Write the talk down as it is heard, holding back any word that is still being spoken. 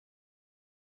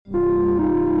Welcome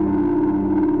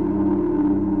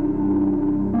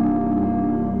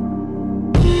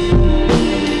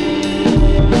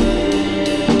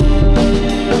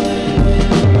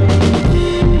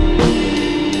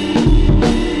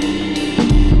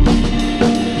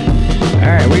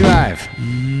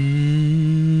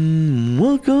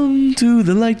to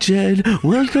the Light Shed.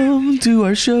 Welcome to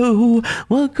our show.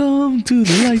 Welcome to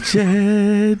the Light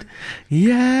Shed.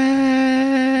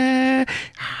 Yeah.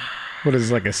 What is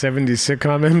this, like a 70s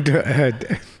sitcom?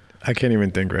 I can't even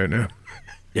think right now.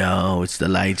 Yo, it's the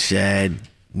Light Shed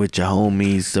with your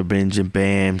homies, the Binge and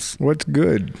Bams. What's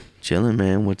good? Chilling,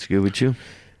 man. What's good with you?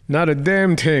 Not a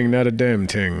damn thing. Not a damn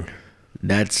thing.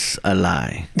 That's a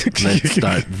lie. Let's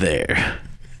start there.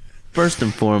 First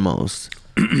and foremost,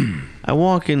 I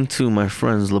walk into my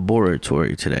friend's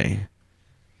laboratory today,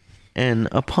 and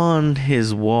upon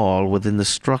his wall within the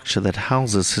structure that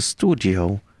houses his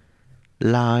studio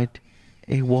lied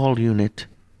a wall unit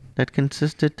that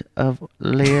consisted of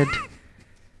lead.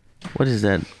 What is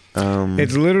that?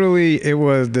 It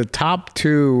was the top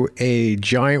to a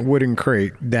giant wooden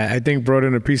crate that I think brought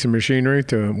in a piece of machinery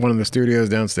to one of the studios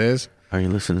downstairs. Are you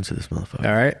listening to this motherfucker?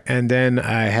 All right. And then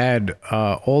I had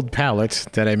old pallets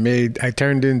that I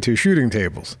turned into shooting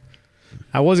tables.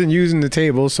 I wasn't using the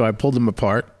tables, so I pulled them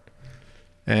apart.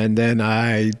 And then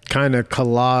I kind of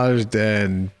collaged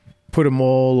and put them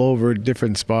all over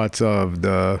different spots of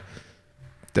I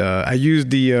used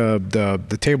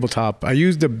the tabletop. I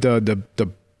used the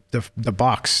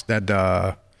box that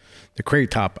the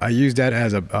crate top. I used that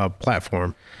as a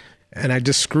platform, and I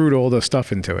just screwed all the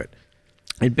stuff into it.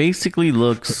 It basically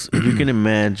looks, if you can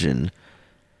imagine,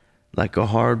 like a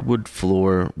hardwood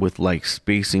floor with like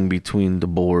spacing between the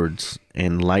boards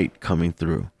and light coming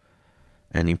through.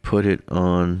 And he put it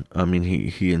on,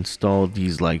 he installed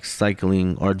these like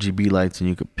cycling RGB lights, and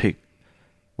you could pick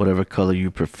whatever color you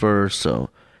prefer. So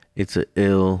it's an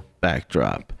ill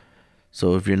backdrop.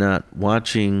 So if you're not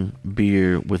watching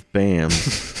Beer with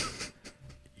Bams,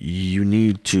 you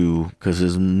need to, because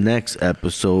his next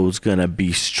episode's gonna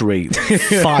be straight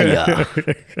fire.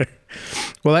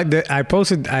 Well, I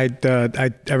posted. I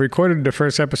recorded the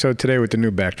first episode today with the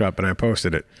new backdrop, and I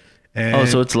posted it. And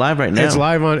so it's live right now. It's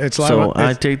live on. So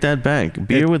I take that back.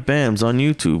 Beer with Bams on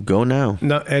YouTube. Go now.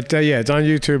 No, it's on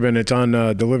YouTube and it's on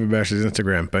Deliver Bash's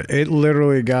Instagram. But it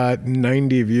literally got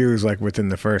 90 views like within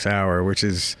the first hour, which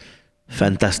is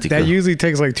fantastic. That usually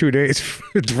takes like 2 days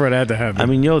for that to happen. I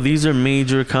mean, these are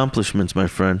major accomplishments, my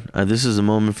friend. This is a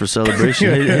moment for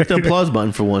celebration. Hit the applause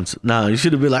button for once. Nah, you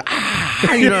should have been like,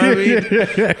 you know what I mean?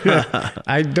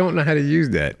 I don't know how to use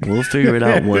that. We'll figure it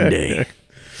out one day.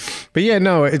 But yeah,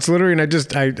 no, it's literally, and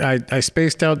I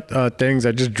spaced out things.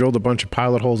 I just drilled a bunch of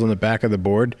pilot holes on the back of the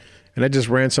board, and I just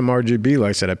ran some RGB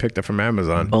lights that I picked up from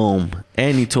Amazon. Boom.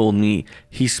 And he told me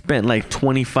he spent like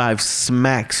 25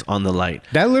 smacks on the light.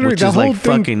 That literally, which is like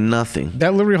fucking nothing.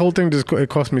 That literally whole thing it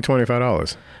cost me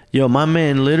 $25. Yo, my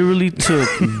man literally took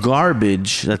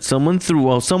garbage that someone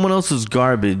threw, someone else's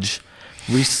garbage,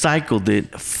 recycled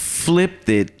it, flipped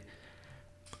it,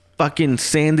 fucking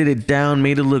sanded it down,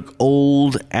 made it look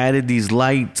old, added these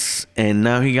lights, and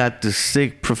now he got this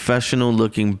sick professional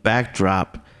looking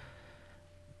backdrop.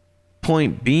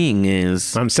 Point being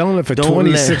is, I'm selling it for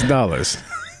 $26.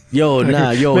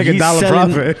 Make a dollar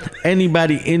profit.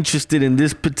 Anybody interested in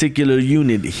this particular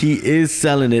unit, he is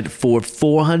selling it for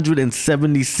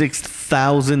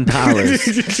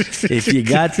 $476,000. If you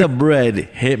got the bread,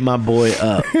 hit my boy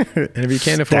up. And if you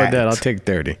can't afford that, I'll take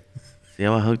 30. See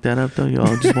how I hooked that up though?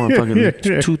 Y'all just want fucking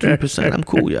 2-3%. I'm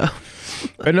cool, yeah.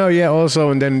 But no, yeah,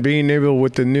 also, and then being able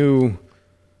with the new,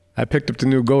 I picked up the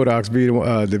new Godox, the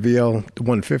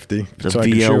VL150. The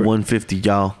VL150,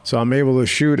 y'all. So I'm able to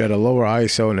shoot at a lower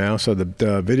ISO now, so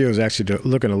the video is actually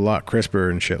looking a lot crisper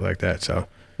and shit like that. So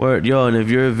word, yo, and if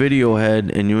you're a video head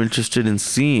and you're interested in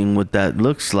seeing what that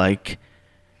looks like,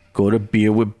 go to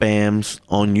Beer with Bams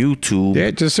on YouTube.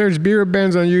 Yeah, just search Beer with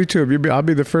Bams on YouTube. I'll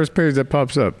be the first page that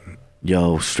pops up.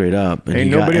 Yo, straight up. And ain't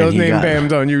nobody else named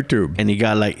Bams on YouTube. And he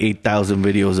got like 8,000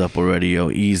 videos up already, yo.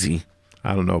 Easy.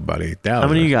 I don't know about 8,000. How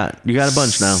many you got? You got a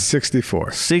bunch now.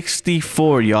 64.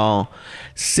 64, y'all.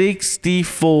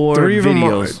 64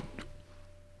 videos.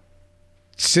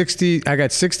 60. I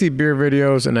got 60 beer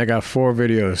videos and I got 4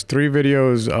 videos. 3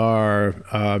 videos are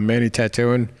Manny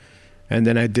tattooing. And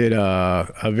then I did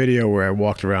a video where I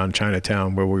walked around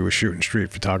Chinatown where we were shooting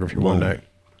street photography one night.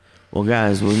 Well,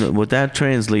 guys, what that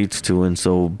translates to, and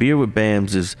so Beer with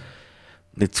Bams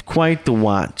it's quite the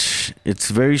watch.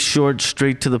 It's very short,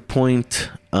 straight to the point.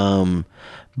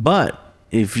 But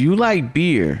if you like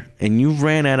beer and you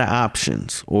ran out of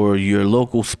options, or your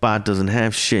local spot doesn't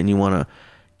have shit and you want to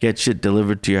get shit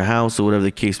delivered to your house or whatever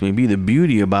the case may be. The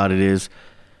beauty about it is,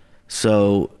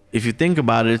 so if you think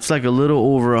about it, it's like a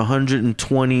little over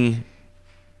 120.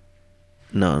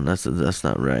 No, that's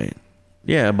not right.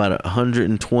 Yeah, about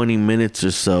 120 minutes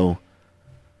or so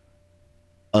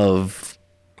of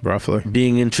roughly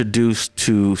being introduced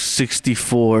to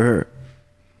 64,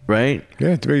 right?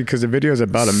 Yeah, because the video is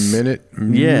about a minute,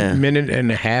 minute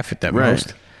and a half at that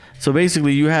most. So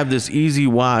basically, you have this easy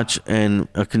watch and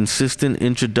a consistent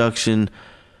introduction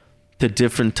to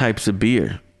different types of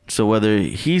beer. So whether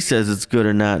he says it's good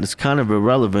or not, it's kind of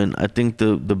irrelevant. I think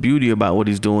the beauty about what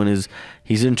he's doing is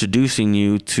he's introducing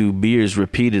you to beers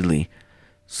repeatedly.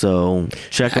 So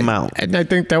check them out. And I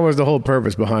think that was the whole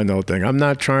purpose behind the whole thing. I'm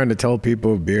not trying to tell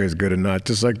people if beer is good or not.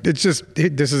 Just like, this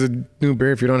is a new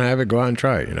beer. If you don't have it, go out and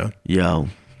try it, you know? Yo,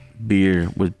 beer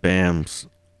with BAMs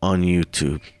on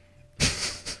YouTube.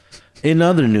 In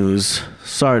other news,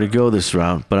 sorry to go this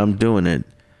route, but I'm doing it.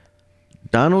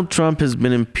 Donald Trump has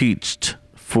been impeached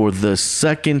for the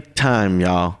second time,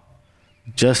 y'all.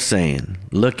 Just saying.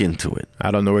 Look into it. I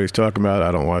don't know what he's talking about.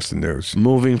 I don't watch the news.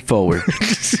 Moving forward.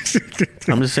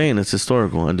 I'm just saying it's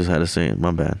historical. I just had to say it.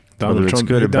 My bad. Donald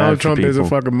Trump is a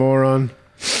fucking moron.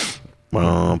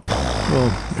 Well,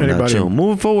 anybody.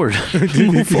 Moving forward.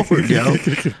 Move forward, yo.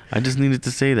 I just needed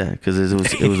to say that because it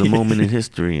was a moment in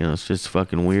history. You know, it's just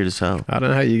fucking weird as hell. I don't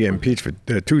know how you get impeached for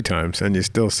 2 times and you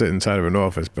still sit inside of an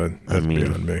office, but that's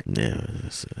beyond me. Yeah.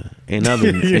 In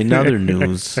other news, in other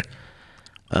news,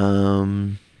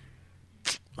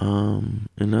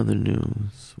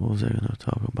 what was I gonna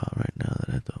talk about right now that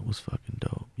I thought was fucking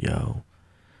dope? Yo,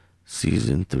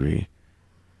 season 3,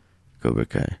 Cobra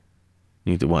Kai.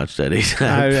 Need to watch that ASAP.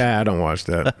 I don't watch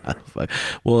that.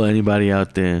 Well, anybody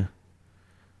out there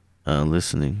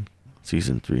listening,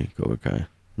 season 3, Cobra Kai.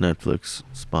 Netflix,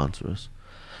 sponsor us.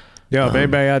 Yo, if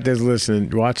anybody out there's listening,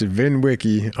 watch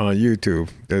VinWiki on YouTube.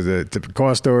 There's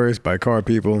car stories by car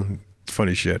people.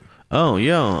 Funny shit. Oh,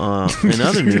 yo, in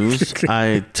other news,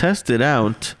 I tested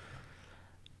out,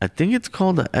 I think it's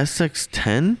called the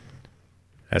SX10.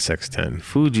 SX10.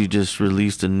 Fuji just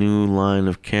released a new line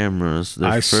of cameras.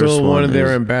 I saw one of their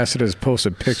ambassadors post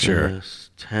a picture.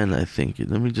 SX10, I think.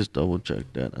 Let me just double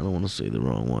check that. I don't want to say the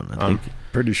wrong one. I'm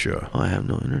pretty sure. Oh, I have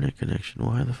no internet connection.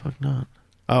 Why the fuck not?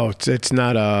 Oh, it's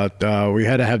not. We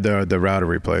had to have the router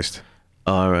replaced.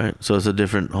 All right. So it's a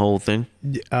different whole thing?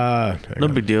 No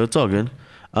big deal. It's all good.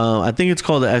 I think it's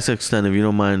called the SX10. If you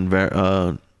don't mind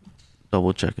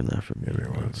double checking that for me. Give me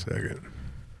 1 second.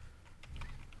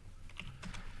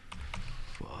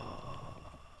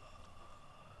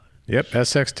 Yep,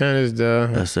 SX10 is the...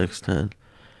 SX10.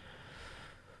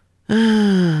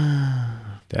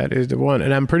 That is the one.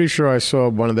 And I'm pretty sure I saw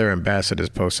one of their ambassadors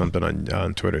post something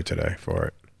on Twitter today for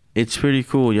it. It's pretty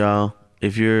cool, y'all.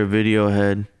 If you're a video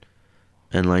head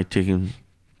and like taking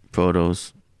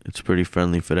photos, it's pretty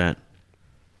friendly for that.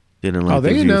 They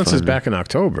announced this back in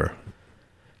October.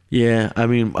 Yeah, I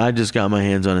mean, I just got my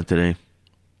hands on it today.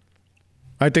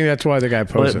 I think that's why the guy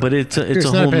posted. But it's a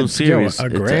whole new series. Yo,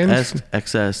 $1,000? It's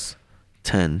a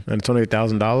XS10. And it's only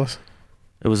 $1,000?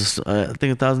 It was, I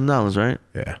think, $1,000, right?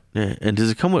 Yeah. Yeah. And does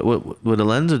it come with a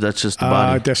lens, or that's just the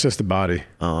body? That's just the body.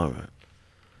 Oh, all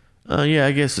right. Yeah,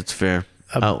 I guess it's fair.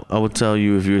 I would tell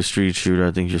you, if you're a street shooter,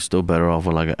 I think you're still better off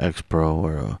with like an X Pro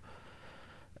or a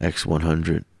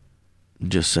X100.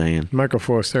 Just saying. Micro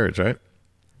Four Thirds, right?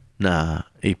 Nah,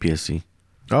 APS-C.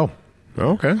 Oh,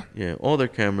 okay. Yeah, all their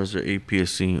cameras are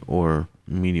APS-C or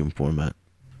medium format.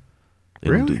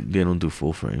 Really? They don't do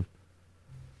full frame.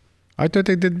 I thought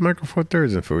they did Micro Four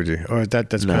Thirds in Fuji. Or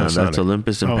that's Panasonic. That's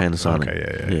Olympus and Panasonic.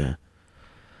 Okay,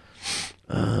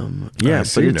 yeah,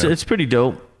 but it's pretty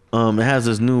dope. It has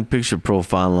this new picture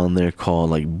profile on there called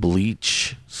like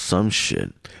Bleach some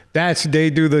shit. They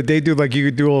do like, you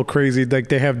could do all crazy, like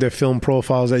they have their film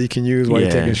profiles that you can use while you're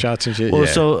taking shots and shit. Well,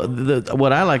 so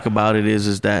what I like about it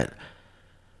is that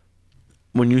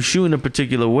when you shoot in a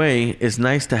particular way, it's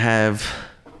nice to have,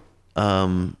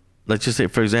 let's just say,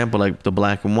 for example, like the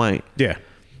black and white. Yeah.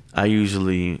 I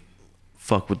usually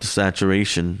fuck with the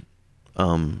saturation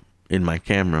in my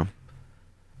camera.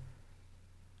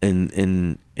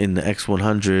 In the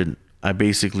X100, I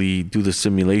basically do the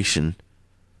simulation,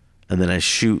 and then I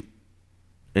shoot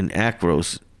in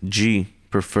Acros G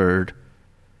preferred,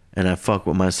 and I fuck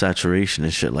with my saturation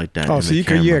and shit like that. Oh, so you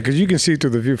can, because you can see through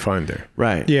the viewfinder.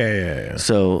 Right. Yeah.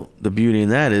 So the beauty in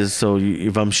that is,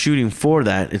 if I'm shooting for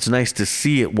that, it's nice to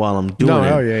see it while I'm doing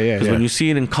it. Oh, yeah. Because when you see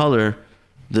it in color,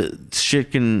 the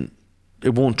shit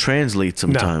it won't translate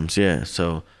sometimes. No. Yeah.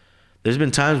 So there's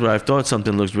been times where I've thought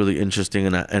something looks really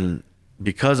interesting, and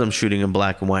because I'm shooting in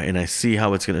black and white and I see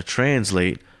how it's going to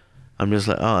translate, I'm just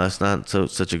like, oh, that's not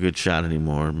such a good shot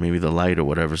anymore. Maybe the light or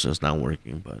whatever, so it's not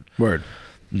working. But Word.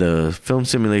 the film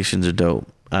simulations are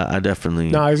dope. I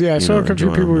definitely. No, yeah, I saw a few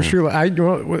people with shoe.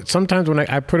 Sometimes when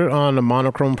I put it on a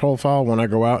monochrome profile when I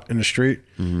go out in the street,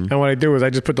 and what I do is I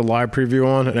just put the live preview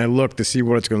on and I look to see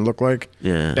what it's going to look like.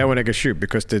 Yeah. That way I can shoot,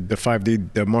 because the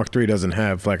 5D, the Mark III doesn't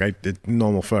have like the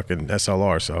normal fucking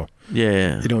SLR, so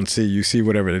Yeah. you see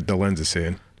whatever the lens is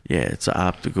seeing. Yeah, it's an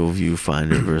optical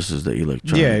viewfinder versus the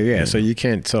electronic. Yeah.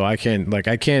 So I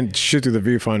can't shoot through the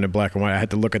viewfinder black and white. I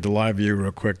had to look at the live view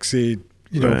real quick, see.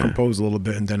 Right. Compose a little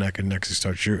bit, and then I can actually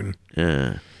start shooting.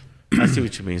 Yeah, I see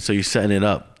what you mean. So you're setting it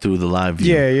up through the live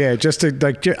view. Yeah. Just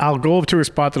to I'll go up to a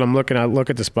spot that I'm looking. I'll look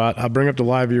at the spot. I'll bring up the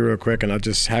live view real quick, and I'll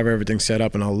just have everything set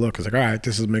up, and I'll look. It's like, all right,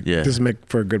 this is make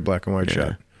for a good black and white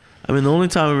shot. I mean, the only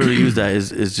time I really use that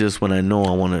is just when I know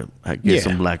I want to get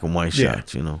some black and white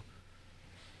shots, you know.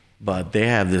 But they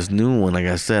have this new one, like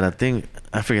I said.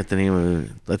 I forget the name of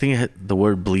it. I think the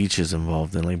word bleach is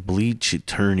involved in, like bleach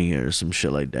Eternia or some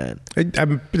shit like that.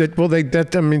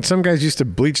 Some guys used to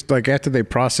bleach, like after they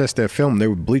processed their film, they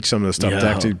would bleach some of the stuff to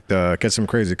actually get some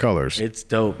crazy colors. It's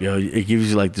dope, yo. It gives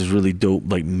you like this really dope,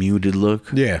 like muted look.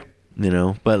 Yeah, you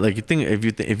know. But like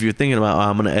if you're thinking about,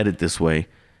 I'm gonna edit this way,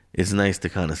 it's nice to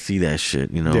kind of see that shit,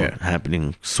 you know,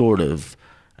 happening. Sort of.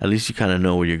 At least you kind of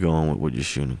know where you're going with what you're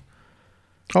shooting.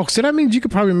 Oh, so that means you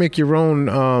could probably make your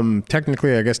own.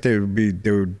 Technically, I guess they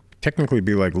would technically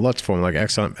be like LUTs form, like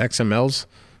XMLs,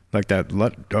 like that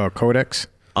LUT codecs.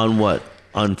 On what?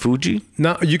 On Fuji?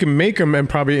 No, you can make them and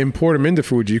probably import them into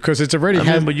Fuji, because it's already.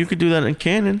 But you could do that in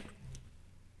Canon.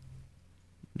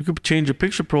 You could change your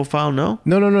picture profile. No.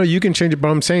 You can change it, but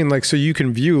I'm saying like so you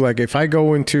can view, like if I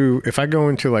go into like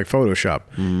Photoshop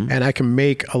and I can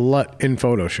make a LUT in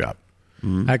Photoshop,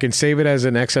 I can save it as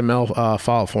an XML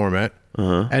file format.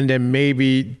 And then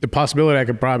maybe the possibility I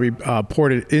could probably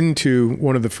port it into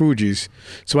one of the Fujis,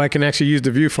 so I can actually use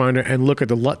the viewfinder and look at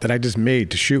the LUT that I just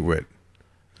made to shoot with.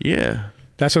 Yeah.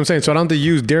 That's what I'm saying. So I don't have to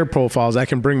use their profiles. I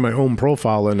can bring my own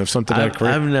profile in of something that I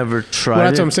create. I've never tried. Well,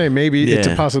 that's what I'm saying. Maybe it's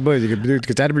a possibility you could do,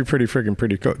 because that'd be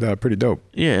pretty dope.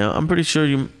 Yeah, I'm pretty sure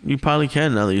you probably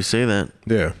can now that you say that.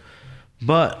 Yeah.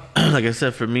 But like I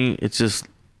said, for me, it's just,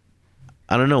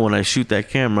 I don't know. When I shoot that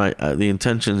camera, the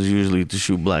intention is usually to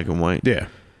shoot black and white. Yeah.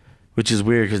 Which is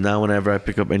weird, because now whenever I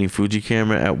pick up any Fuji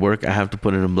camera at work, I have to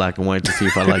put it in black and white to see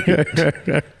if I like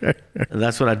it. And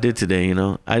that's what I did today, you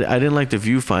know. I didn't like the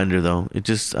viewfinder, though. It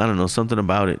just, I don't know, something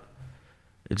about it.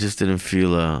 It just didn't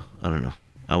feel, I don't know.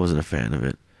 I wasn't a fan of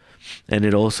it. And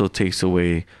it also takes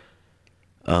away,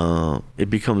 it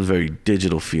becomes very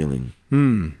digital feeling.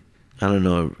 I don't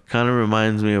know. It kind of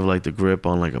reminds me of like the grip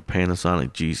on like a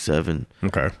Panasonic G7.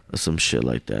 Okay. Or some shit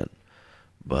like that.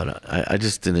 But I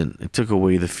just didn't. It took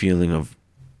away the feeling of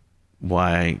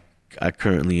why I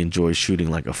currently enjoy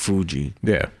shooting like a Fuji.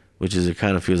 Yeah. Which is, it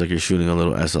kind of feels like you're shooting a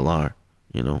little SLR,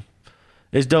 you know.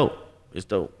 It's dope. It's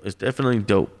dope. It's definitely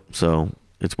dope. So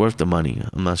it's worth the money.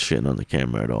 I'm not shitting on the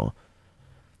camera at all.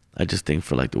 I just think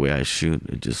for like the way I shoot,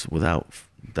 it just, without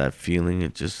that feeling,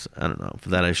 it just, I don't know. For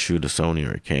that, I shoot a Sony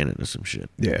or a Canon or some shit.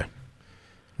 Yeah.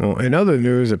 Well, in other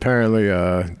news, apparently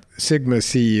Sigma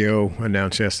CEO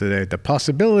announced yesterday the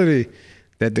possibility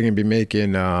that they're going to be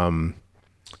making the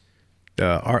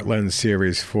Art Lens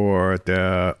series for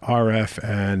the RF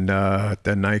and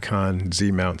the Nikon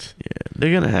Z mounts. Yeah,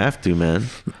 they're going to have to, man.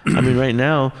 I mean, right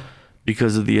now,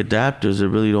 because of the adapters, it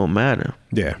really don't matter.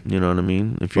 Yeah. You know what I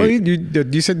mean? If well,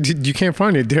 you said you can't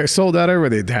find it. They're sold out over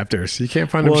the adapters. You can't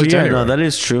find them. Well, yeah, anywhere. no, that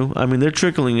is true. I mean, they're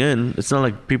trickling in. It's not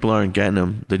like people aren't getting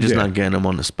them. They're just not getting them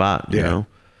on the spot, you know?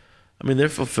 I mean, they're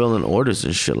fulfilling orders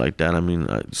and shit like that. I mean,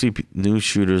 I see new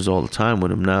shooters all the time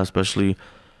with them now, especially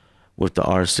with the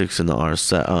R6 and the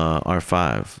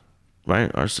R5,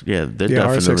 right? they're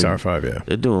definitely R6, R5,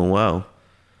 they're doing well,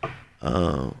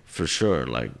 for sure.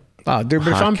 Like, oh, dude,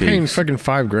 but if I'm paying fucking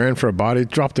 $5,000 for a body,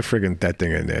 drop the friggin' that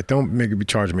thing in there. Don't make it be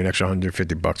charging me an extra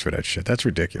 $150 for that shit. That's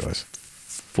ridiculous.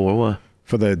 For what?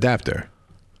 For the adapter.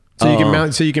 So you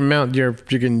can mount.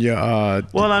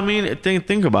 Well, I mean,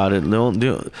 think about it.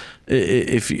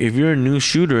 If you're a new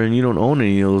shooter and you don't own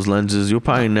any of those lenses, you'll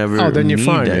probably never. Oh, then you're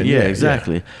fine. That. Yeah,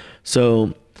 exactly. Yeah.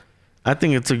 So, I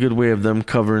think it's a good way of them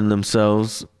covering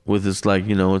themselves with this, like,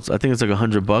 you know, I think it's like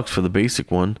 $100 for the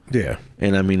basic one. Yeah.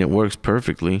 And I mean, it works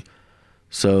perfectly.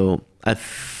 So I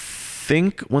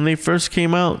think when they first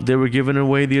came out, they were giving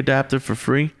away the adapter for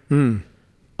free.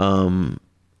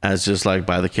 As just like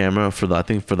by the camera for the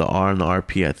R and the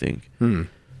RP, I think.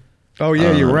 Oh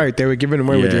yeah, you're right. They were giving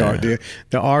away with the R.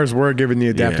 The R's were giving the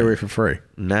adapter away for free.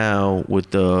 Now with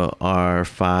the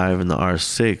R5 and the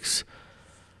R6,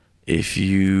 if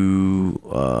you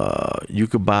you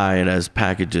could buy it as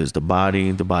packages, the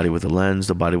body with the lens,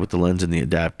 and the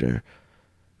adapter.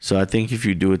 So I think if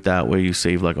you do it that way, you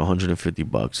save like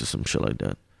 $150 or some shit like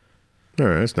that. All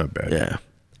right, that's not bad. Yeah.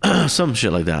 Some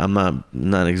shit like that. I'm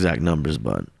not exact numbers,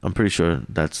 but I'm pretty sure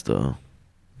that's the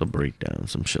breakdown,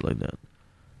 some shit like that.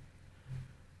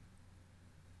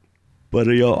 But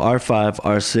yo, R5,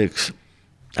 R6,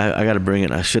 I gotta bring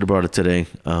it. I should have brought it today.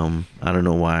 I don't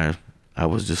know why. I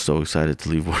was just so excited to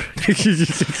leave work.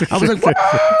 I was like,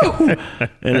 whoa!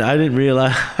 And I didn't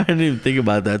realize, I didn't even think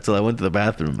about that till I went to the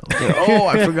bathroom. I was like, oh,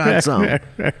 I forgot something.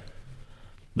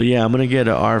 But yeah, I'm going to get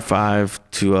an R5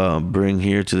 to bring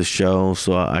here to the show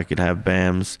so I could have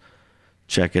BAMs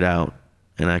check it out.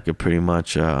 And I could pretty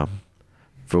much,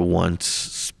 for once,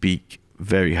 speak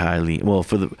very highly. Well,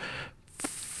 for the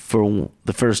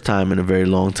first time in a very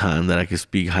long time that I could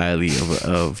speak highly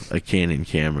of a Canon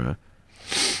camera.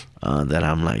 That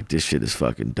I'm like, this shit is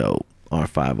fucking dope.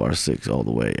 R5, R6 all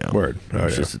the way. Yo. Word. Oh,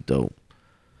 it's yeah. just a dope.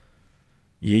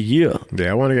 Yeah.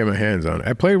 Yeah, I want to get my hands on it.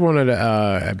 I played one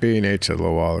at B&H a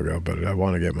little while ago, but I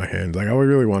want to get my hands. Like, I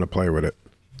really want to play with it.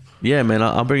 Yeah, man,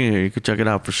 I'll bring it here. You can check it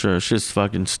out for sure. It's just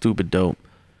fucking stupid dope.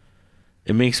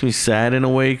 It makes me sad in a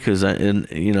way because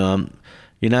you're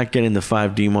not getting the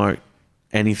 5D Mark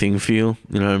anything feel.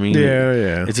 You know what I mean?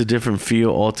 Yeah. It's a different feel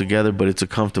altogether, but it's a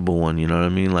comfortable one. You know what I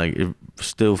mean? Like it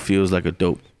still feels like a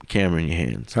dope camera in your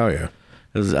hands. Oh yeah.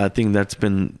 'Cause I think that's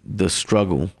been the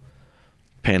struggle.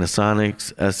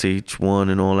 Panasonic's SH1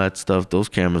 and all that stuff, those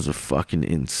cameras are fucking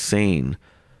insane.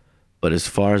 But as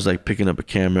far as like picking up a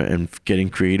camera and getting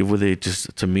creative with it,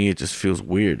 to me it just feels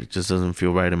weird. It just doesn't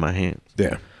feel right in my hands.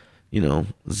 Yeah. You know,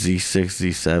 Z6,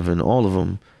 Z7, all of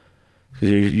them. 'Cause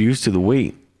you're used to the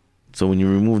weight. So when you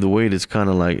remove the weight, it's kind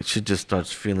of like it shit just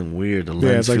starts feeling weird. The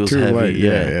lens it's like feels too heavy. light.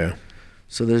 Yeah.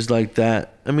 So there's like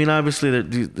that. I mean, obviously,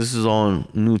 this is all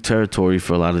new territory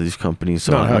for a lot of these companies.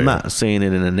 So I'm not saying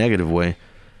it in a negative way.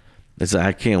 It's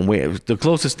I can't wait. The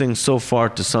closest thing so far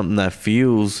to something that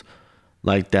feels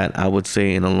like that, I would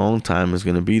say, in a long time is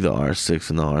going to be the R6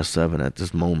 and the R7 at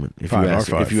this moment. If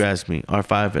you ask me,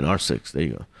 R5 and R6, there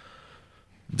you go.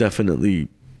 Definitely.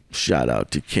 Shout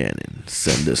out to Canon.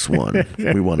 Send us one.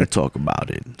 We want to talk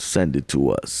about it. Send it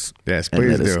to us. Yes,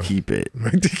 please and let do. us keep it.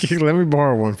 Let me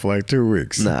borrow one for like 2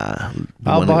 weeks. Nah.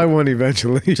 I'll buy one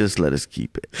eventually. Just let us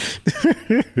keep it.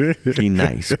 Be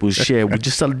nice. We'll share. We'll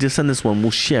just send us one.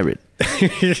 We'll share it.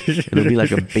 It'll be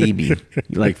like a baby.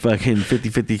 Like fucking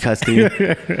 50-50 custody.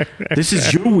 This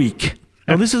is your week.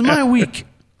 No, this is my week.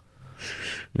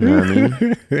 You know what I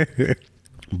mean?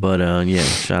 But yeah,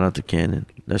 shout out to Canon.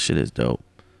 That shit is dope.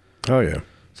 Oh yeah.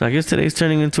 So I guess today's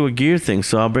turning into a gear thing.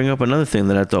 So I'll bring up another thing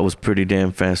that I thought was pretty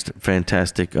damn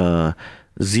fantastic.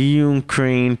 Zhiyun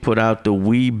Crane put out the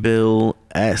Weebill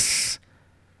S.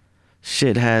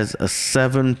 Shit has a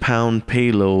 7-pound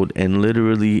payload and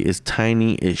literally is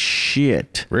tiny as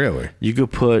shit. Really? You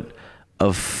could put a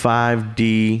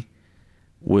 5D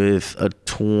with a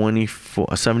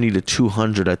 70 to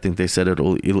 200. I think they said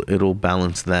it'll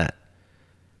balance that.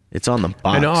 It's on the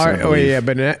box.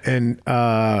 But an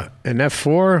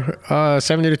F4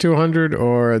 70 to 200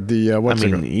 or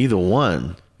the either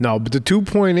one. No, but the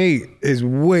 2.8 is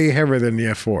way heavier than the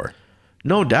F4.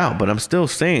 No doubt, but I'm still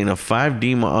saying a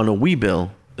 5D on a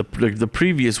Weebill. The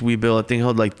previous Weebill I think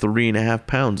held like 3.5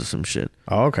 pounds or some shit.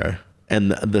 Oh, okay.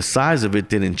 And the size of it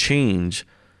didn't change.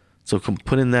 So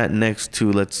putting that next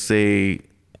to, let's say,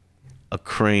 a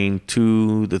Crane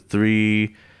 2, the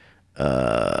 3.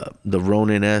 The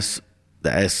Ronin S,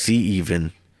 the SC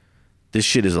even, this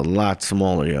shit is a lot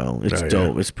smaller, yo. It's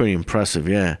dope. Yeah. It's pretty impressive,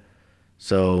 yeah.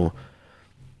 So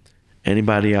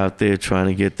anybody out there trying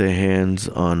to get their hands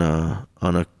on a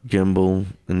gimbal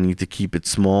and need to keep it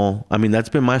small, I mean, that's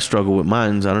been my struggle with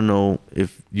mine. I don't know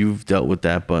if you've dealt with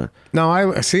that, but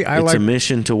no, it's a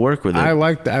mission to work with it. I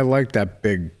like that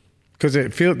big. Because I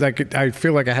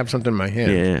feel like I have something in my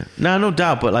hand. Yeah, no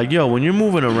doubt. But like, yo, when you're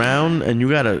moving around and you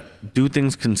gotta do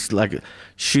things like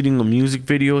shooting a music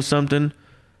video or something,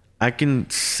 I can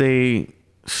say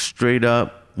straight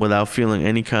up without feeling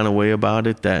any kind of way about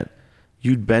it that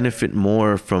you'd benefit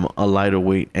more from a lighter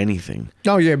weight anything.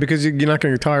 Oh yeah, because you're not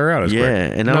going to tire out as quick.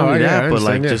 Yeah, and not only that, but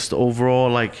like just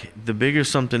overall, like the bigger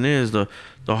something is, the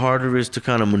harder it is to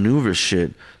kind of maneuver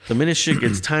shit. The minute shit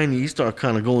gets tiny, you start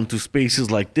kind of going through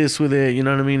spaces like this with it. You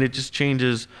know what I mean? It just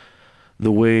changes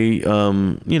the way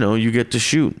you get to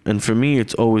shoot. And for me,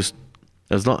 it's always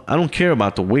I don't care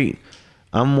about the weight.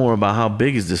 I'm more about how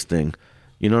big is this thing.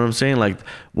 You know what I'm saying? Like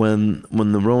when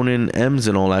the Ronin M's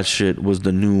and all that shit was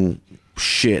the new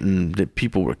shit and that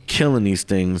people were killing these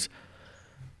things,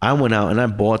 I went out and I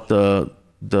bought the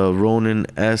the Ronin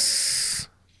S.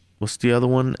 What's the other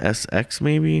one? SX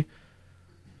maybe.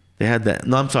 They had that.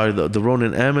 No, I'm sorry. The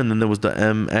Ronin M, and then there was the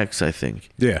MX, I think.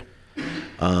 Yeah.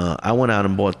 I went out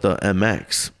and bought the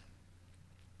MX.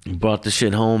 Brought the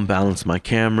shit home, balanced my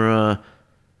camera,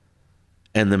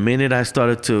 and the minute I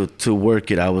started to work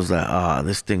it, I was like,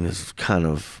 this thing is kind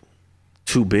of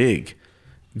too big.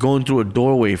 Going through a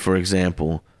doorway, for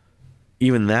example,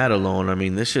 even that alone, I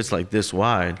mean, this shit's like this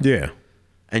wide. Yeah.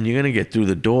 And you're gonna get through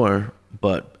the door,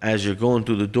 but as you're going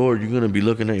through the door, you're gonna be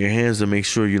looking at your hands to make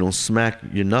sure you don't smack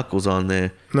your knuckles on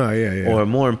there. No, yeah. Or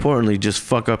more importantly, just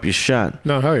fuck up your shot.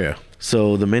 No, hell yeah.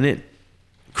 So the minute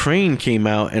crane came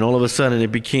out and all of a sudden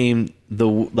it became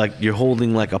like you're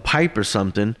holding like a pipe or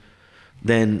something,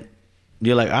 then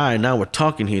you're like, all right, now we're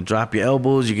talking here. Drop your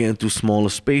elbows, you're getting through smaller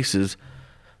spaces.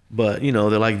 But, you know,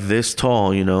 they're like this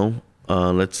tall, you know.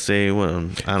 Let's say, well, I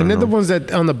don't know. And then the ones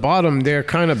that on the bottom, they're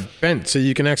kind of bent, so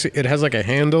you can actually, it has like a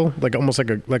handle, like almost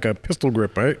like a pistol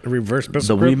grip, right? A reverse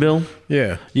pistol grip. The Weebill?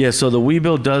 Yeah. Yeah, so the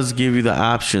Weebill does give you the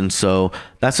option. So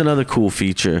that's another cool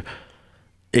feature.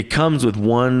 It comes with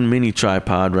one mini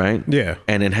tripod, right? Yeah.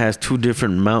 And it has two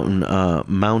different mounting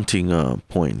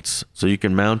points. So you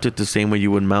can mount it the same way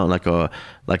you would mount like a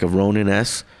Ronin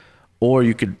S, or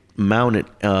you could mount it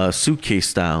suitcase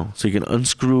style. So you can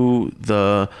unscrew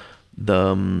the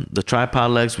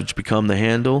tripod legs, which become the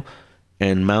handle,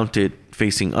 and mount it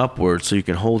facing upward so you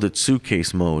can hold it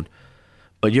suitcase mode.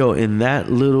 But in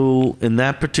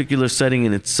that particular setting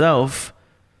in itself,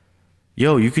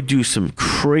 you could do some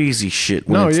crazy shit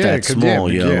when it's that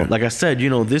small, Yeah. Like I said,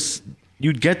 this,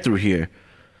 you'd get through here.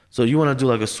 So you want to do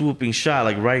like a swooping shot,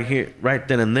 like right here, right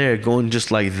then and there, going just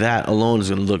like that alone is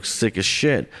going to look sick as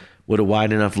shit with a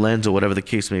wide enough lens or whatever the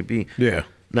case may be. Yeah.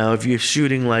 Now, if you're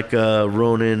shooting like a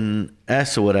Ronin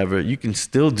S or whatever, you can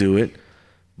still do it,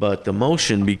 but the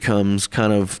motion becomes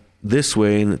kind of this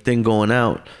way and the thing going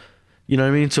out. You know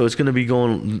what I mean? So it's going to be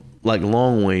going like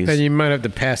long ways. And you might have to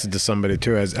pass it to somebody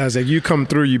too. As like you come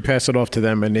through, you pass it off to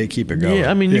them and they keep it going.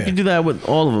 Yeah, I mean, you can do that with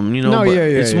all of them, No, but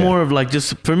it's more of like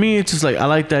just, for me, it's just like, I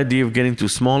like the idea of getting through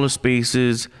smaller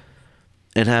spaces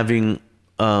and having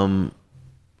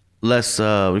less,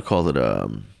 we call it,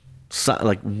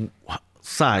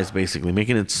 size, basically,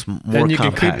 making it more compact. And you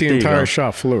can keep the entire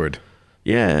shot fluid.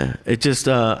 Yeah, it just,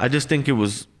 I just think it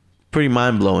was pretty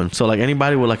mind-blowing. So like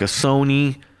anybody with like a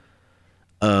Sony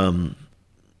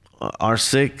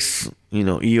R6,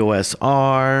 EOS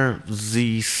R,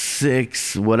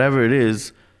 Z6, whatever it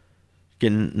is, you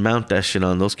can mount that shit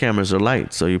on. Those cameras are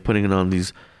light, so you're putting it on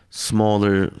these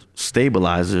smaller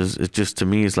stabilizers. It just, to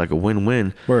me, is like a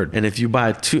win-win. Word. And if you buy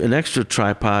an extra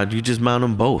tripod, you just mount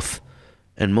them both.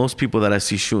 And most people that I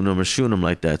see shooting them are shooting them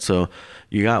like that. So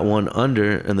you got one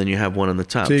under, and then you have one on the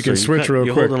top. So you can switch real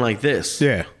quick. You're holding like this.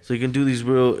 Yeah. So you can do these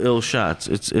real ill shots.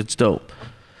 It's dope.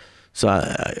 So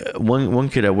one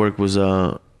kid at work was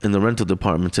in the rental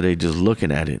department today, just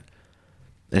looking at it,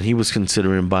 and he was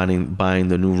considering buying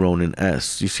the new Ronin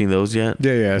S. You seen those yet?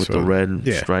 Yeah. With the red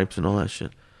stripes and all that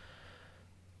shit.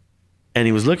 And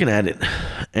he was looking at it,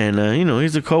 and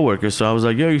he's a coworker, so I was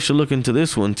like, "Yo, you should look into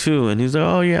this one too." And he's like,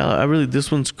 "Oh yeah, this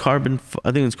one's carbon.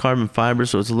 I think it's carbon fiber,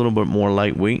 so it's a little bit more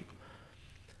lightweight."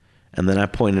 And then I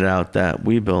pointed out that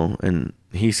Weebill, and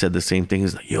he said the same thing.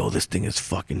 He's like, "Yo, this thing is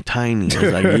fucking tiny." I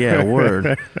was like, "Yeah,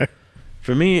 word."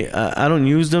 For me, I don't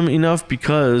use them enough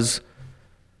because,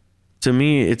 to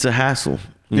me, it's a hassle.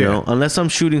 You know, unless I'm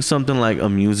shooting something like a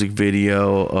music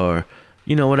video or,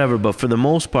 whatever. But for the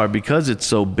most part, because it's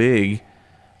so big,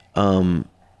 the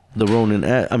Ronin,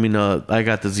 I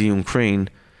got the Zoom Crane.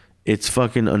 It's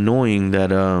fucking annoying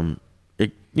that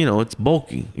it's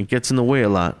bulky. It gets in the way a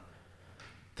lot.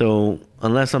 So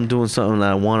unless I'm doing something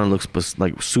that I want to look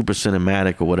like super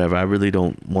cinematic or whatever, I really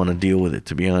don't want to deal with it,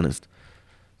 to be honest.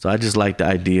 So I just like the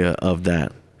idea of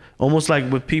that. Almost like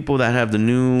with people that have the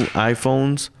new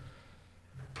iPhones.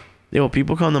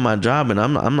 People come to my job and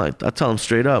I'm like, I tell them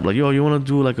straight up, like, yo, you want to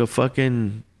do like a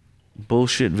fucking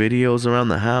bullshit videos around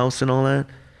the house and all that?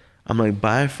 I'm like,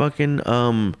 buy fucking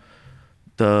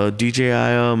the DJI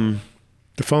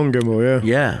the phone gimbal,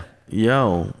 yeah,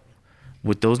 yo.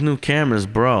 With those new cameras,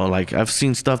 bro, like I've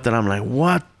seen stuff that I'm like,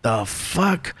 what the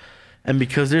fuck? And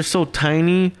because they're so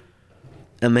tiny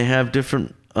and they have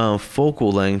different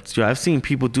focal lengths, I've seen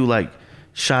people do like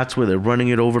shots where they're running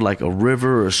it over like a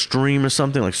river or a stream or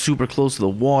something, like super close to the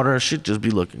water. Shit just be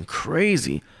looking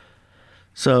crazy.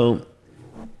 So,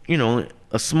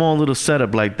 a small little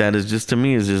setup like that is just, to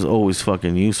me, is just always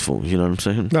fucking useful. You know what I'm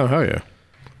saying? No, hell yeah.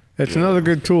 It's another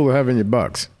good tool to have in your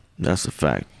box. That's a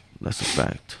fact.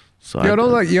 So I had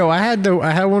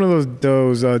one of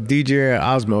those DJI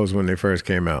Osmos when they first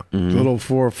came out. The little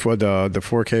the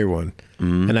 4K one.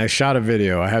 And I shot a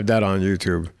video. I have that on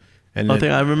YouTube. And I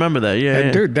think I remember that.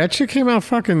 Yeah. Dude, that shit came out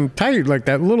fucking tight. Like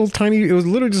that little tiny, it was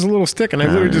literally just a little stick, and I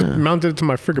literally just mounted it to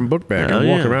my freaking book bag and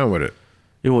walk around with it.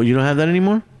 Yeah, well, you don't have that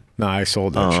anymore? No, I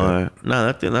sold that shit. Right.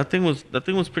 No, that thing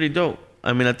was pretty dope.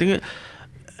 I mean, I think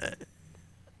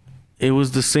it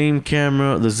was the same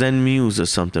camera, the Zen Muse or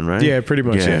something, right? Yeah, pretty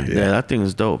much. Yeah, that thing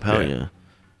is dope. Hell yeah.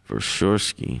 For sure,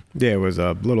 ski. Yeah, it was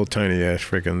a little tiny ass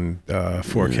freaking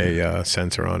 4K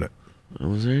sensor on it.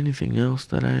 Was there anything else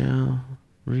that I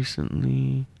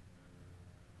recently?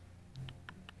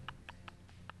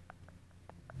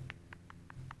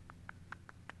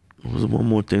 There was one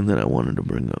more thing that I wanted to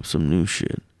bring up. Some new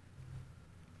shit.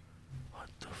 What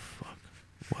the fuck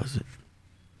was it?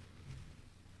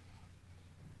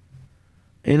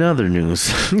 In other news,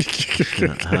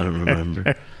 I don't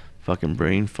remember. Fucking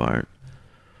brain fart.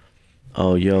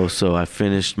 Oh, yo! So I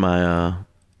finished my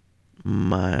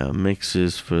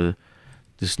mixes for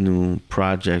this new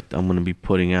project I'm gonna be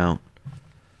putting out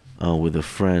with a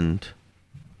friend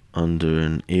under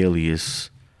an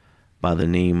alias by the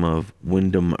name of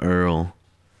Wyndham Earl.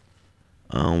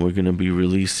 We're gonna be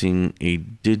releasing a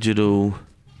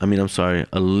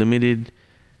limited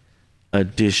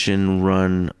edition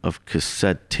run of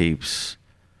cassette tapes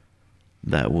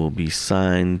that will be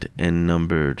signed and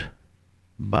numbered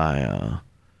by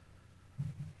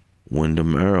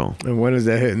Wyndham Earl. And when is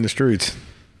that hitting the streets?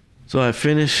 So I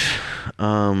finished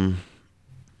the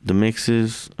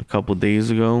mixes a couple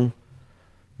days ago.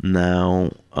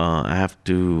 Now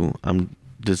I'm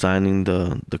designing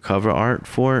the cover art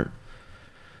for it.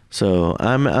 So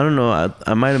I don't know.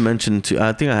 I might have mentioned to.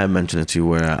 I think I have mentioned it to you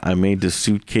where I made this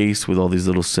suitcase with all these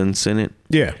little synths in it.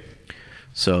 Yeah.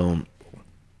 So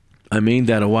I made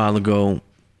that a while ago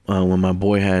when my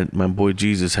boy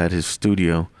Jesus had his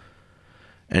studio,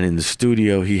 and in the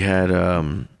studio he had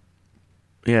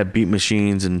beat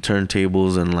machines and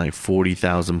turntables and like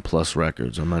 40,000 plus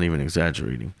records. I'm not even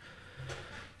exaggerating.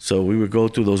 So we would go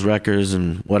through those records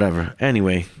and whatever.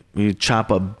 Anyway, we would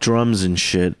chop up drums and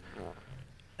shit.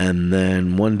 And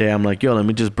then one day I'm like, yo, let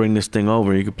me just bring this thing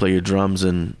over. You can play your drums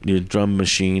and your drum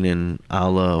machine, and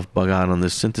I'll bug out on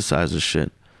this synthesizer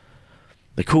shit.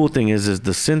 The cool thing is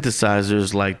the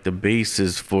synthesizers like the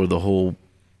basis for the whole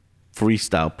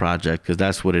freestyle project, because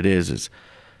that's what it is.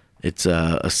 It's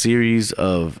a series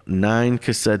of 9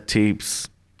 cassette tapes,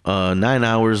 9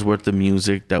 hours worth of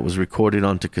music that was recorded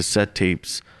onto cassette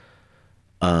tapes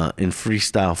in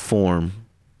freestyle form.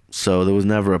 So there was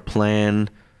never a plan.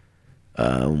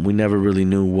 We never really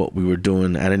knew what we were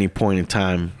doing at any point in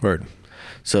time. Word.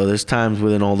 So there's times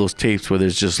within all those tapes where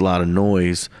there's just a lot of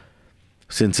noise.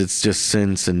 Since it's just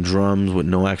synths and drums with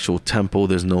no actual tempo,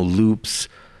 there's no loops.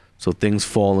 So things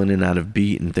fall in and out of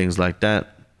beat and things like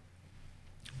that.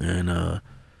 And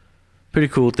pretty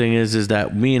cool thing is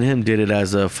that me and him did it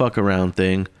as a fuck around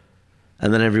thing.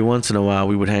 And then every once in a while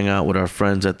we would hang out with our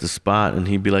friends at the spot, and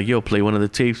he'd be like, yo, play one of the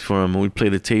tapes for him. And we'd play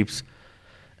the tapes.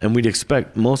 And we'd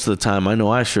expect, most of the time, I know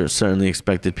I certainly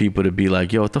expected people to be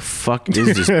like, yo, what the fuck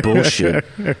is this bullshit?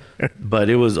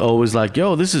 But it was always like,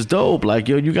 yo, this is dope. Like,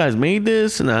 yo, you guys made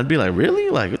this? And I'd be like,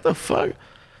 really? Like, what the fuck?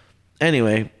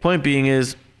 Anyway, point being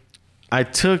is, I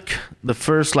took the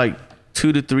first like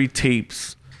 2 to 3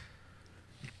 tapes.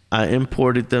 I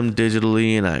imported them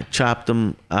digitally and I chopped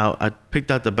them out. I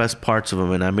picked out the best parts of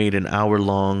them and I made an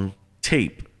hour-long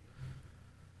tape.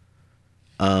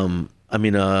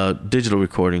 Digital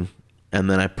recording, and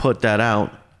then I put that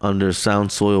out under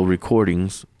Sound Soil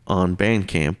Recordings on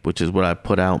Bandcamp, which is what I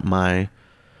put out my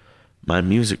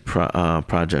music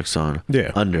projects on.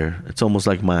 Yeah. Under. It's almost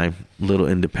like my little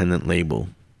independent label.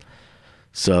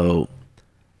 So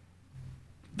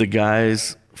the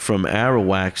guys from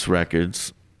Arawak's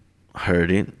Records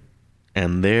heard it,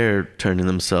 and they're turning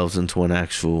themselves into an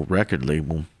actual record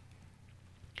label.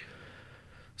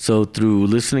 So through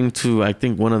listening to, I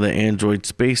think, one of the Android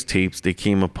Space tapes, they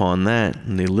came upon that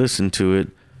and they listened to it,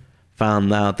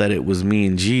 found out that it was me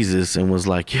and Jesus, and was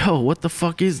like, yo, what the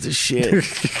fuck is this shit?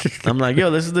 I'm like, yo,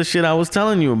 this is the shit I was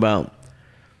telling you about.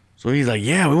 So he's like,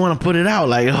 yeah, we want to put it out.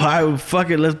 Like, oh,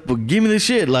 fuck it, give me the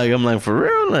shit. Like, I'm like, for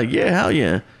real? Like, yeah, hell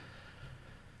yeah.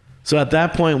 So at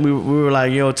that point, we were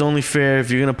like, yo, it's only fair if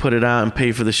you're going to put it out and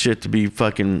pay for the shit to be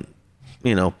fucking,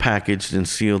 packaged and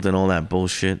sealed and all that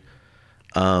bullshit.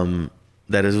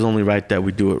 That is only right that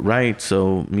we do it right.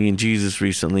 So me and Jesus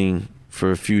recently,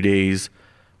 for a few days,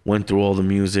 went through all the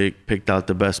music, picked out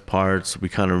the best parts. We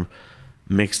kind of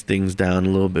mixed things down a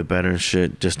little bit better and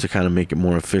shit, just to kind of make it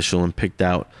more official, and picked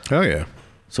out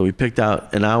So we picked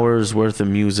out an hour's worth of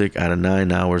music out of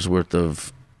 9 hours worth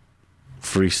of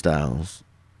freestyles.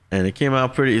 And it came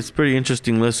out it's pretty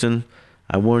interesting listen.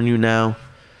 I warn you now,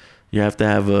 you have to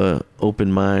have a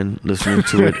open mind listening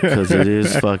to it because it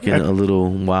is fucking a little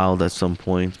wild at some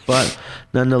points. But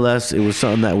nonetheless, it was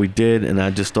something that we did, and I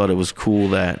just thought it was cool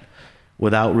that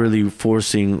without really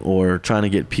forcing or trying to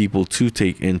get people to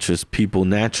take interest, people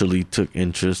naturally took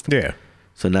interest. Yeah.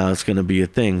 So now it's going to be a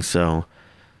thing. So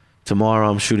tomorrow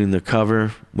I'm shooting the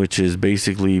cover, which is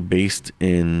basically based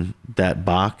in that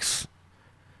box.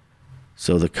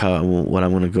 So what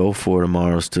I'm going to go for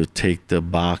tomorrow is to take the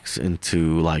box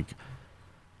into like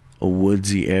a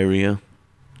woodsy area.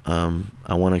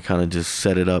 I want to kind of just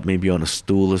set it up maybe on a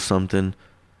stool or something.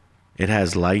 It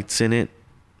has lights in it.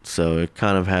 So it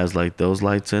kind of has like those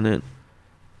lights in it.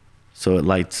 So it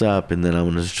lights up, and then I'm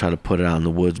going to just try to put it out in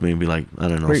the woods, maybe like, I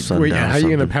don't know, sundown. Wait, how are you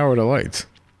going to power the lights?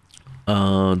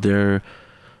 The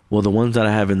ones that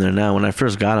I have in there now, when I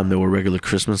first got them, they were regular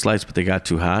Christmas lights, but they got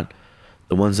too hot.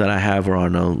 The ones that I have are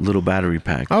on a little battery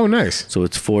pack. Oh, nice. So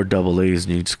it's 4 AA's,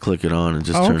 and you just click it on and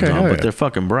just turns on. But they're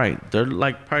fucking bright. They're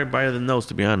like probably brighter than those,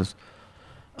 to be honest.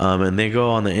 And they go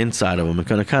on the inside of them. It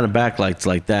kind of backlights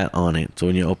like that on it. So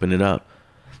when you open it up,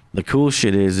 the cool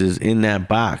shit is in that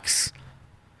box,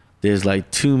 there's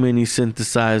like 2 mini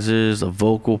synthesizers, a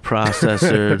vocal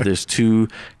processor. There's 2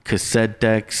 cassette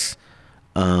decks.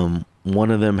 One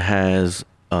of them has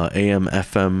AM,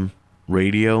 FM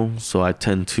radio. So I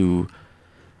tend to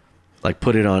like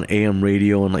put it on AM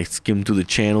radio and like skim through the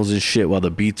channels and shit while the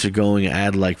beats are going,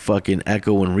 add like fucking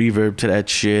echo and reverb to that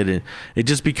shit, and it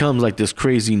just becomes like this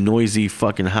crazy noisy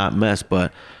fucking hot mess,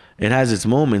 but it has its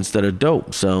moments that are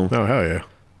dope. So oh hell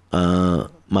yeah.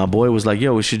 My boy was like,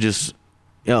 yo, we should just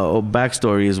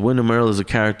backstory is Windham Earle is a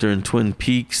character in Twin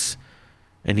Peaks,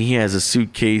 and he has a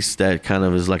suitcase that kind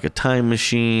of is like a time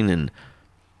machine, and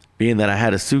being that I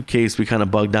had a suitcase, we kind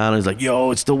of bugged down. He's like, yo,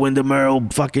 it's the Windham Earle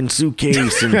fucking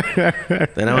suitcase. And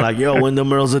then I'm like, yo,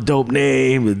 Windham Earle's a dope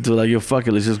name. And they're like, yo, fuck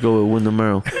it, let's just go with Windham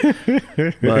Earle.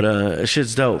 But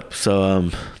shit's dope. So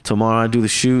tomorrow I do the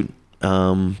shoot.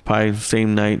 Probably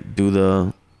same night, do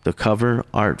the cover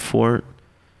art for it.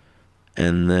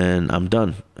 And then I'm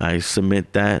done. I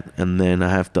submit that, and then I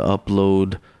have to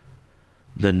upload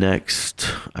the next,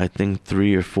 I think,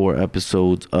 3 or 4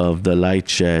 episodes of The Light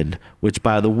Shed, which,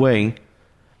 by the way,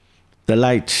 The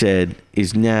Light Shed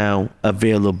is now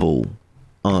available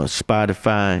on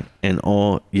Spotify and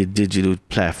all your digital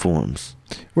platforms.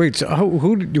 Wait, so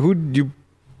who did you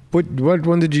put? What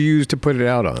one did you use to put it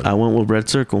out on? I went with Red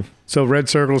Circle. So Red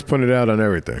Circle's putting it out on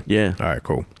everything. Yeah. All right,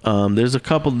 cool. There's a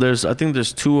couple. I think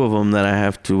there's 2 of them that I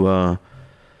have to.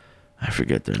 I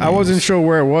forget their names. I wasn't sure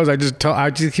where it was. I just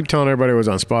keep telling everybody it was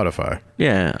on Spotify.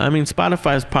 Yeah, I mean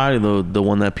Spotify is probably the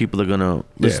one that people are gonna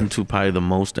listen to probably the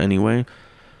most anyway.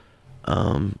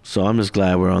 So I'm just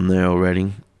glad we're on there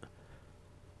already.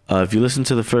 If you listen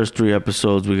to the first 3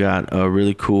 episodes, we got a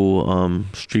really cool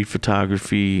street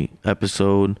photography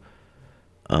episode,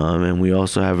 and we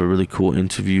also have a really cool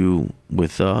interview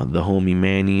with the homie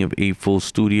Manny of Eightful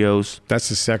Studios. That's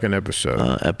the second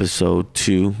episode. Episode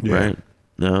 2, yeah. Right?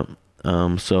 Yeah.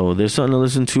 So there's something to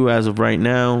listen to as of right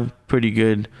now. Pretty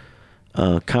good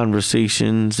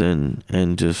conversations and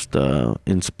just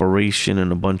inspiration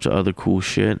and a bunch of other cool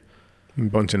shit. A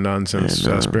bunch of nonsense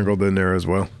sprinkled in there as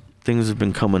well. Things have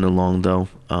been coming along though.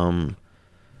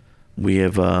 We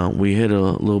hit a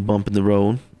little bump in the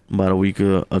road about a week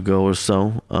ago or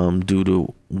so due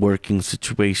to working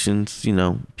situations. You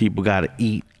know, people got to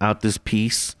eat out this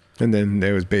piece. And then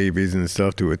there was babies and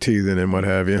stuff to a teething and what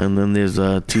have you. And then there's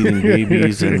teething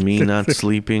babies and me not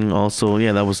sleeping. Also,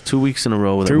 yeah, that was 2 weeks in a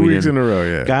row. 2 weeks in a row,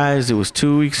 yeah. Guys, it was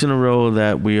 2 weeks in a row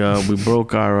that we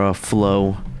broke our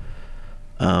flow.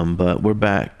 But we're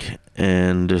back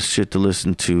and there's shit to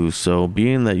listen to. So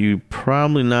being that you're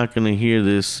probably not going to hear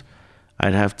this,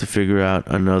 I'd have to figure out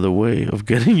another way of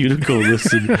getting you to go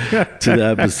listen to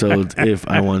the episodes if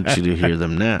I want you to hear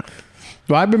them now.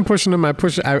 Well, I've been pushing them. I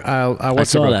saw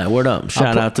that. Word up.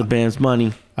 Shout out to Band's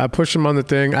Money. I push them on the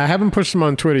thing. I haven't pushed them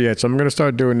on Twitter yet, so I'm going to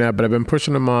start doing that. But I've been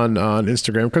pushing them on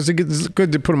Instagram because it's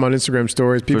good to put them on Instagram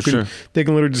stories. People they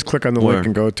can literally just click on the link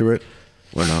and go to it.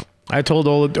 Word up. I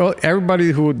told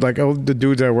everybody who like all the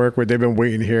dudes I work with, they've been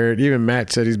waiting to hear it. Even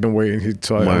Matt said he's been waiting.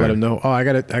 So I let him know. Oh, I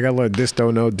gotta let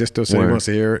Disto know. Disto said he wants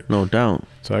to hear it. No doubt.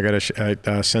 So I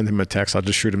gotta send him a text. I'll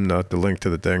just shoot him the link to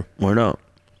the thing. Word up.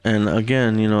 And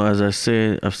again, you know, as I've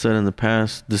said in the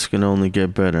past, this can only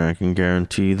get better. I can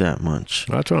guarantee you that much.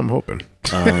 That's what I'm hoping.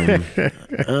 And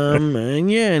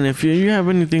if you have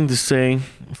anything to say,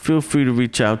 feel free to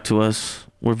reach out to us.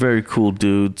 We're very cool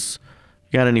dudes.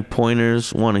 got any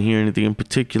pointers, want to hear anything in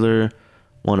particular,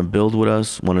 want to build with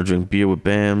us, want to drink beer with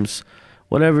Bams,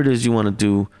 whatever it is you want to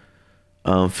do,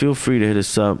 feel free to hit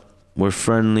us up. We're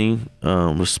friendly,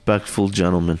 respectful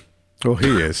gentlemen. Oh,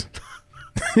 he is.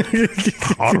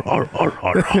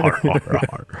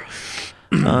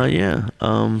 Yeah.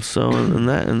 So and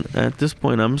at this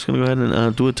point, I'm just gonna go ahead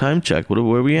and do a time check. Where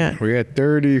are we at? We're at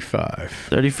 35.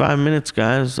 35 minutes,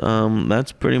 guys.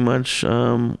 That's pretty much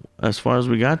as far as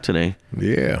we got today.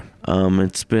 Yeah.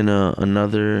 It's been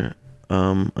another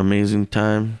amazing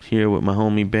time here with my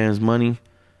homie Bams Money.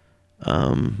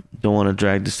 Don't want to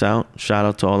drag this out. Shout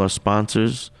out to all our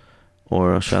sponsors,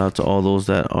 or a shout out to all those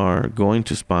that are going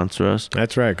to sponsor us.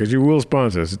 That's right, because you will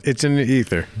sponsor us. It's in the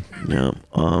ether. Yeah.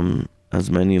 As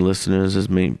many listeners as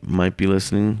might be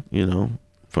listening,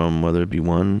 from whether it be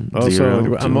one, also,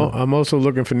 0, I'm also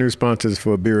looking for new sponsors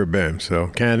for Beer with Bam. So,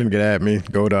 Cannon, get at me.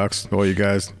 Godox, all you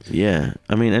guys. Yeah.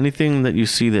 I mean, anything that you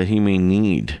see that he may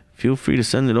need, feel free to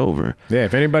send it over. Yeah,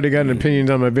 if anybody got any opinions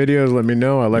on my videos, let me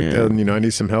know. I like that. I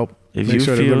need some help. If you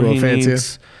feel he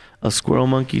needs a squirrel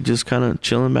monkey just kind of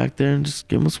chilling back there, and just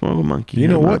give him a squirrel monkey. You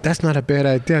know what? That's not a bad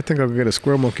idea. I think I'll get a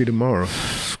squirrel monkey tomorrow.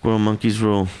 Squirrel monkeys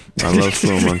rule. I love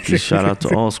squirrel monkeys. Shout out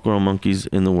to all squirrel monkeys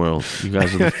in the world. You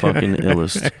guys are the fucking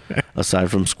illest. Aside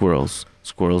from squirrels.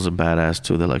 Squirrels are badass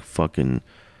too. They're like fucking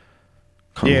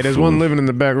kung there's fu. one living in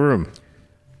the back room.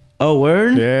 Oh,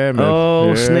 word? Yeah, man. Oh,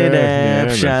 yeah, Snidap.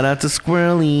 yeah, Shout out to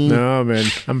Squirrely. No, man.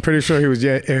 I'm pretty sure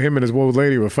him and his old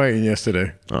lady were fighting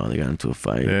yesterday. Oh, they got into a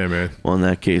fight. Yeah, man. Well, in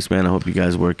that case, man, I hope you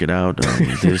guys work it out.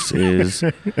 This is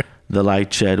The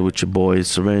Light Shed with your boys,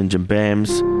 Syringe and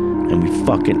Bams. And we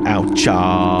fucking out,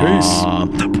 y'all.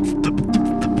 Peace.